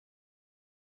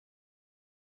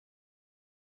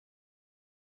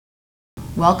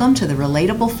Welcome to the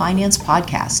Relatable Finance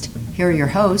Podcast. Here are your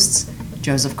hosts,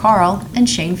 Joseph Carl and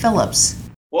Shane Phillips.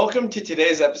 Welcome to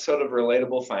today's episode of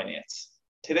Relatable Finance.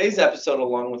 Today's episode,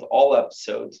 along with all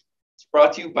episodes, is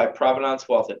brought to you by Provenance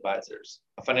Wealth Advisors,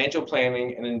 a financial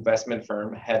planning and investment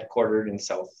firm headquartered in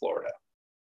South Florida.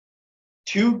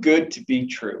 Too good to be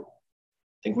true.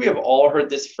 I think we have all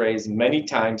heard this phrase many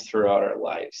times throughout our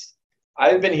lives.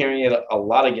 I've been hearing it a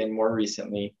lot again more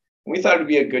recently, and we thought it would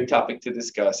be a good topic to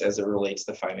discuss as it relates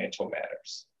to financial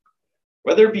matters.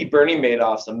 Whether it be Bernie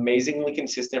Madoff's amazingly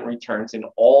consistent returns in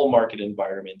all market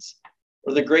environments,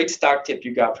 or the great stock tip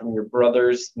you got from your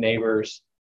brother's, neighbor's,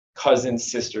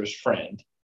 cousin's, sister's friend,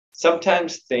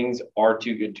 sometimes things are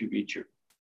too good to be true.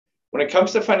 When it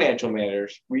comes to financial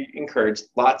matters, we encourage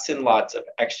lots and lots of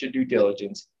extra due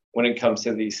diligence when it comes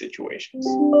to these situations.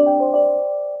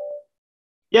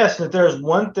 Yes, if there's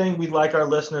one thing we'd like our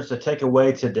listeners to take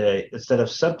away today, it's that if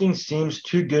something seems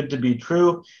too good to be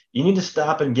true, you need to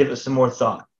stop and give it some more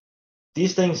thought.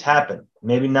 These things happen,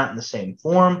 maybe not in the same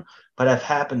form, but have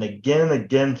happened again and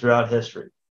again throughout history.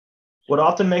 What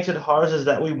often makes it hard is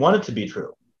that we want it to be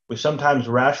true. We sometimes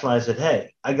rationalize that,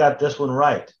 hey, I got this one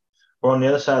right. Or on the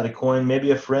other side of the coin,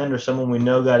 maybe a friend or someone we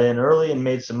know got in early and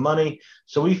made some money,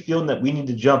 so we feel that we need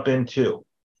to jump in too.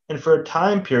 And for a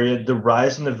time period, the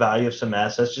rise in the value of some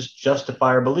assets just justify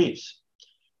our beliefs.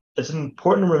 It's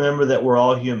important to remember that we're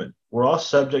all human. We're all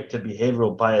subject to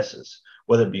behavioral biases,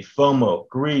 whether it be FOMO,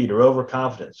 greed, or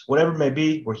overconfidence. Whatever it may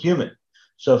be, we're human.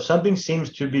 So if something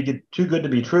seems too good to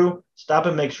be true, stop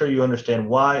and make sure you understand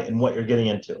why and what you're getting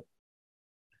into.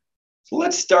 So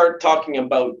let's start talking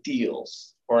about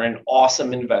deals or an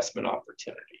awesome investment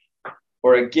opportunity,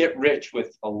 or a get rich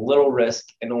with a little risk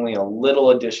and only a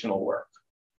little additional work.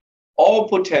 All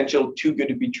potential too good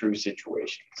to be true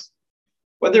situations.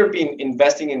 Whether it be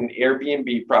investing in an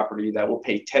Airbnb property that will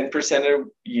pay 10% a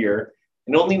year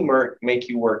and only make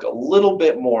you work a little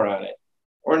bit more on it,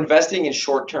 or investing in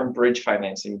short-term bridge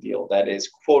financing deal that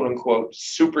is quote unquote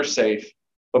super safe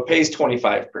but pays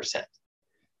 25%.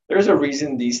 There's a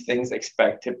reason these things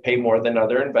expect to pay more than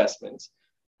other investments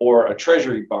or a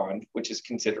treasury bond, which is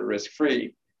considered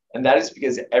risk-free, and that is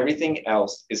because everything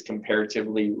else is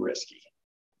comparatively risky.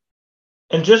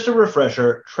 And just a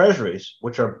refresher, treasuries,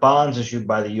 which are bonds issued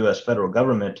by the U.S. federal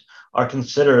government, are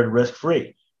considered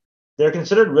risk-free. They're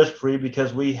considered risk-free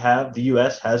because the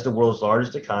U.S. has the world's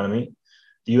largest economy.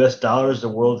 The U.S. dollar is the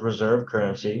world's reserve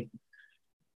currency.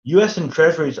 U.S. and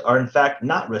treasuries are, in fact,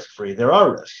 not risk-free. There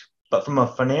are risks. But from a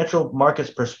financial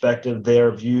markets perspective, they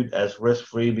are viewed as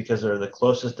risk-free because they're the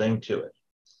closest thing to it.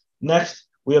 Next,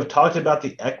 we have talked about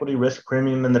the equity risk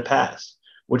premium in the past,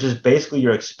 which is basically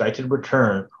your expected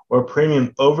return or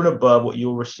premium over and above what you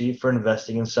will receive for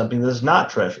investing in something that is not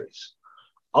treasuries.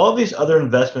 All of these other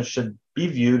investments should be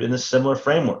viewed in a similar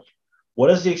framework.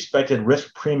 What is the expected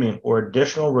risk premium or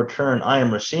additional return I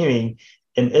am receiving,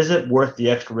 and is it worth the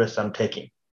extra risk I'm taking?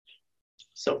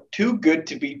 So too good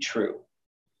to be true.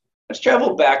 Let's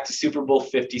travel back to Super Bowl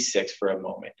 56 for a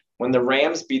moment, when the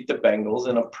Rams beat the Bengals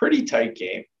in a pretty tight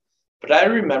game, but I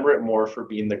remember it more for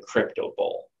being the Crypto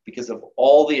Bowl because of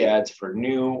all the ads for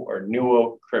new or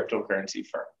newer cryptocurrency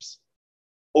firms.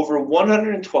 Over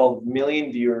 112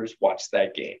 million viewers watched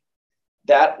that game.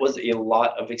 That was a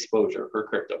lot of exposure for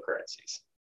cryptocurrencies.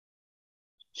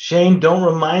 Shane, don't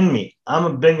remind me. I'm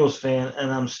a Bengals fan,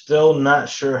 and I'm still not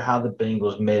sure how the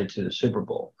Bengals made it to the Super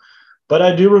Bowl. But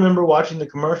I do remember watching the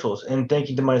commercials and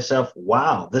thinking to myself,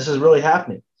 wow, this is really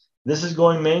happening. This is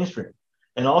going mainstream.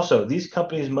 And also, these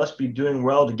companies must be doing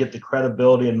well to get the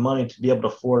credibility and money to be able to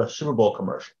afford a Super Bowl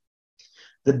commercial.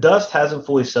 The dust hasn't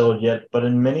fully settled yet, but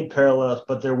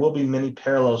there will be many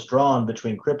parallels drawn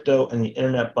between crypto and the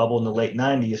internet bubble in the late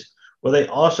 90s, where they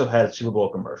also had Super Bowl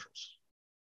commercials.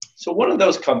 So one of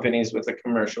those companies with a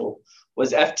commercial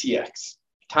was FTX.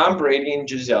 Tom Brady and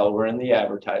Giselle were in the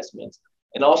advertisement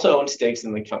and also owned stakes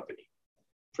in the company.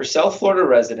 For South Florida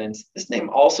residents, this name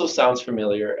also sounds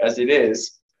familiar, as it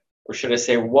is, or should I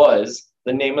say was,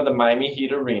 the name of the Miami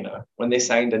Heat Arena when they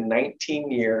signed a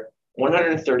 19-year,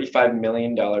 $135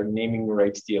 million naming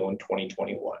rights deal in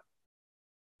 2021.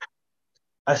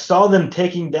 I saw them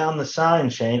taking down the sign,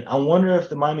 Shane. I wonder if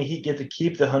the Miami Heat get to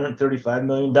keep the $135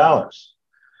 million.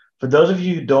 For those of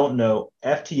you who don't know,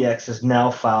 FTX has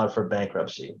now filed for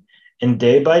bankruptcy. And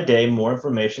day by day, more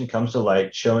information comes to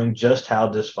light showing just how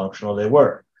dysfunctional they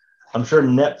were. I'm sure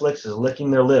Netflix is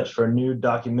licking their lips for a new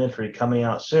documentary coming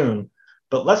out soon,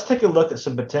 but let's take a look at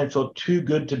some potential too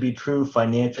good to be true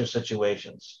financial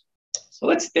situations. So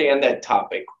let's stay on that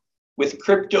topic with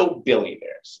crypto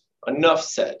billionaires. Enough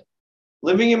said.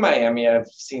 Living in Miami, I've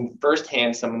seen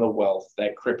firsthand some of the wealth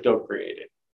that crypto created.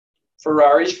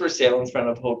 Ferraris for sale in front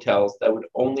of hotels that would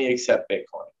only accept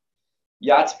Bitcoin,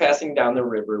 yachts passing down the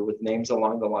river with names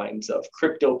along the lines of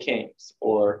crypto kings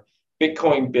or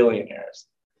Bitcoin billionaires.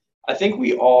 I think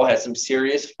we all had some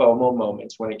serious FOMO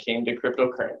moments when it came to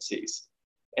cryptocurrencies.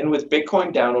 And with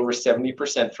Bitcoin down over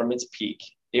 70% from its peak,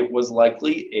 it was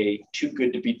likely a too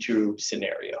good to be true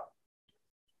scenario.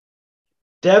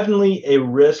 Definitely a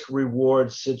risk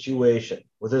reward situation.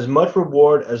 With as much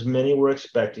reward as many were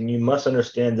expecting, you must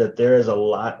understand that there is a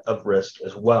lot of risk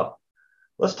as well.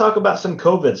 Let's talk about some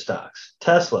COVID stocks.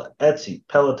 Tesla, Etsy,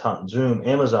 Peloton, Zoom,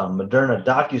 Amazon, Moderna,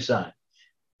 DocuSign.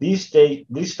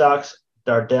 These stocks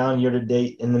are down year to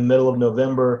date in the middle of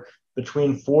November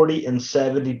between 40 and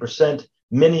 70%.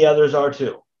 Many others are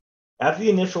too. After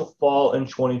the initial fall in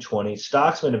 2020,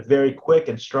 stocks made a very quick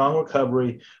and strong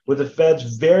recovery with the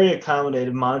Fed's very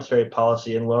accommodative monetary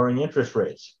policy and lowering interest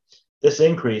rates. This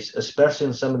increase, especially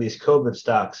in some of these COVID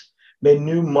stocks, made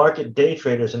new market day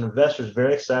traders and investors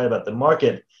very excited about the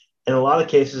market. In a lot of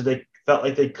cases, they felt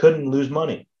like they couldn't lose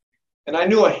money. And I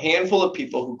knew a handful of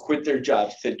people who quit their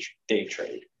jobs to day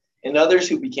trade and others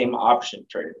who became option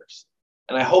traders.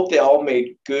 And I hope they all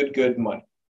made good money.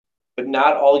 But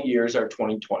not all years are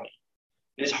 2020.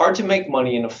 It is hard to make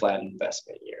money in a flat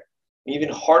investment year, and even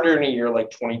harder in a year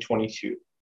like 2022,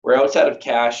 where outside of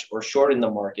cash or short in the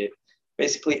market,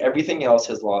 basically everything else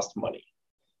has lost money.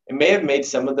 It may have made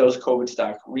some of those COVID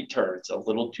stock returns a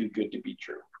little too good to be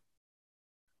true.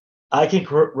 I can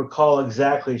recall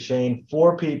exactly, Shane,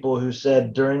 4 people who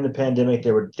said during the pandemic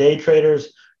they were day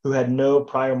traders who had no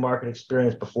prior market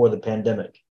experience before the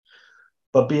pandemic.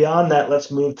 But beyond that, let's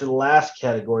move to the last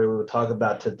category we will talk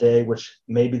about today, which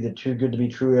may be the too good to be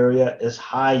true area, is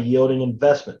high yielding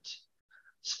investments.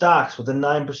 Stocks with a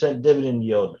 9% dividend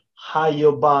yield, high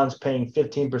yield bonds paying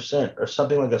 15%, or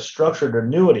something like a structured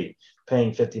annuity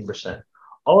paying 15%.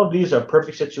 All of these are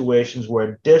perfect situations where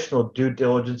additional due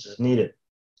diligence is needed.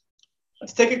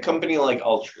 Let's take a company like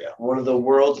Altria, one of the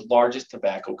world's largest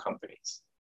tobacco companies.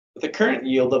 With a current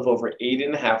yield of over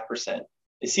 8.5%,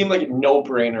 it seemed like a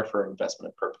no-brainer for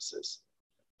investment purposes.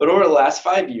 But over the last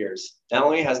 5 years, not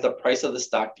only has the price of the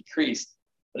stock decreased,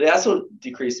 but it also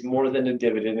decreased more than the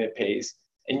dividend it pays,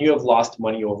 and you have lost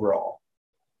money overall.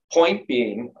 Point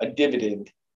being, a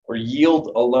dividend or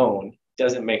yield alone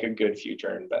doesn't make a good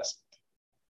future investment.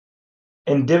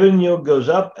 And dividend yield goes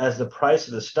up as the price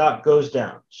of the stock goes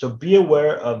down. So be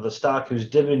aware of the stock whose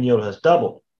dividend yield has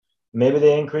doubled. Maybe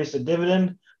they increased the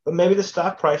dividend, but maybe the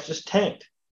stock price just tanked.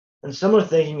 And similar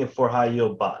thinking for high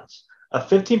yield bonds. A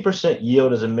 15%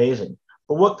 yield is amazing,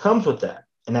 but what comes with that?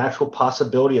 An actual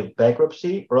possibility of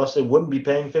bankruptcy, or else they wouldn't be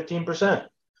paying 15%.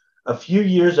 A few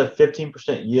years of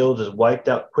 15% yields is wiped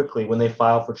out quickly when they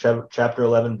file for Chapter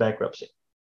 11 bankruptcy.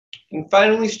 And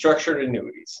finally, structured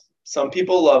annuities. Some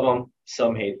people love them,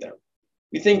 some hate them.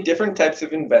 We think different types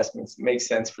of investments make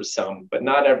sense for some, but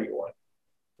not everyone.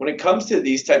 When it comes to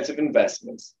these types of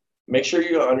investments, make sure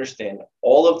you understand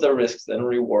all of the risks and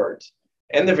rewards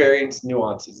and the various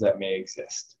nuances that may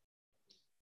exist.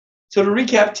 So to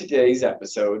recap today's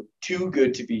episode, too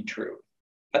good to be true.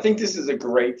 I think this is a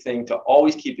great thing to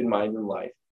always keep in mind in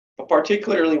life, but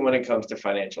particularly when it comes to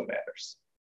financial matters.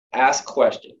 Ask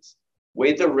questions,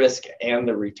 weigh the risk and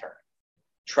the return.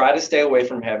 Try to stay away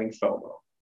from having FOMO,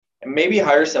 and maybe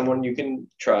hire someone you can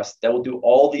trust that will do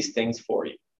all these things for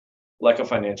you, like a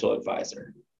financial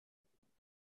advisor.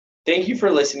 Thank you for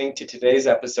listening to today's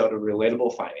episode of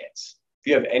Relatable Finance. If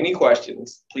you have any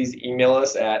questions, please email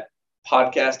us at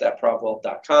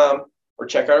podcast@provwealth.com or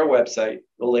check out our website,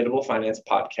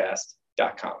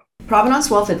 relatablefinancepodcast.com. Provenance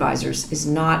Wealth Advisors is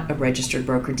not a registered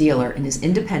broker-dealer and is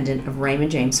independent of Raymond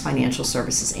James Financial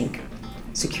Services, Inc.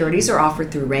 Securities are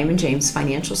offered through Raymond James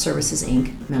Financial Services,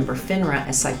 Inc., member FINRA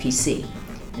SIPC.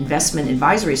 Investment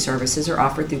advisory services are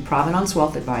offered through Provenance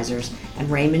Wealth Advisors and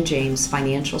Raymond James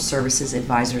Financial Services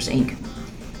Advisors, Inc.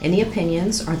 Any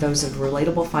opinions are those of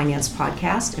Relatable Finance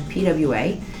Podcast and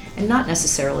PWA, and not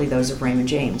necessarily those of Raymond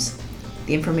James.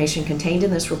 The information contained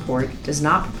in this report does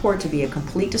not purport to be a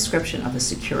complete description of the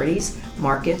securities,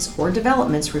 markets, or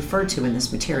developments referred to in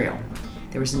this material.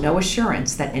 There is no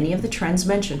assurance that any of the trends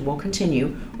mentioned will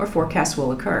continue or forecasts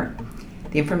will occur.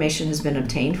 The information has been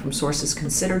obtained from sources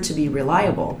considered to be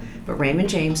reliable, but Raymond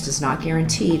James does not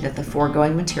guarantee that the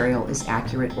foregoing material is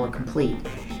accurate or complete.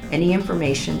 Any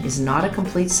information is not a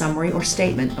complete summary or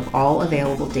statement of all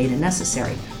available data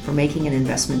necessary for making an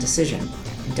investment decision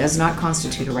and does not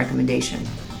constitute a recommendation.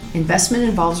 Investment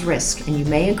involves risk, and you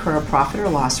may incur a profit or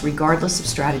loss regardless of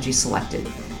strategy selected.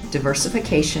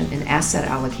 Diversification and asset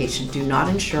allocation do not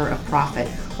ensure a profit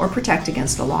or protect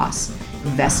against a loss.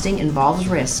 Investing involves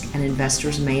risk, and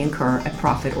investors may incur a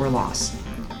profit or loss.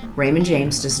 Raymond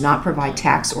James does not provide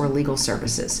tax or legal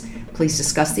services. Please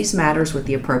discuss these matters with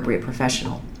the appropriate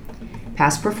professional.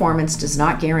 Past performance does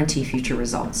not guarantee future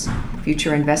results.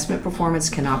 Future investment performance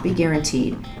cannot be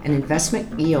guaranteed, and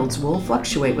investment yields will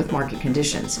fluctuate with market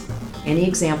conditions. Any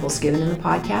examples given in the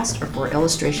podcast are for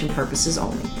illustration purposes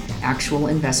only. Actual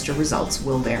investor results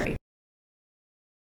will vary.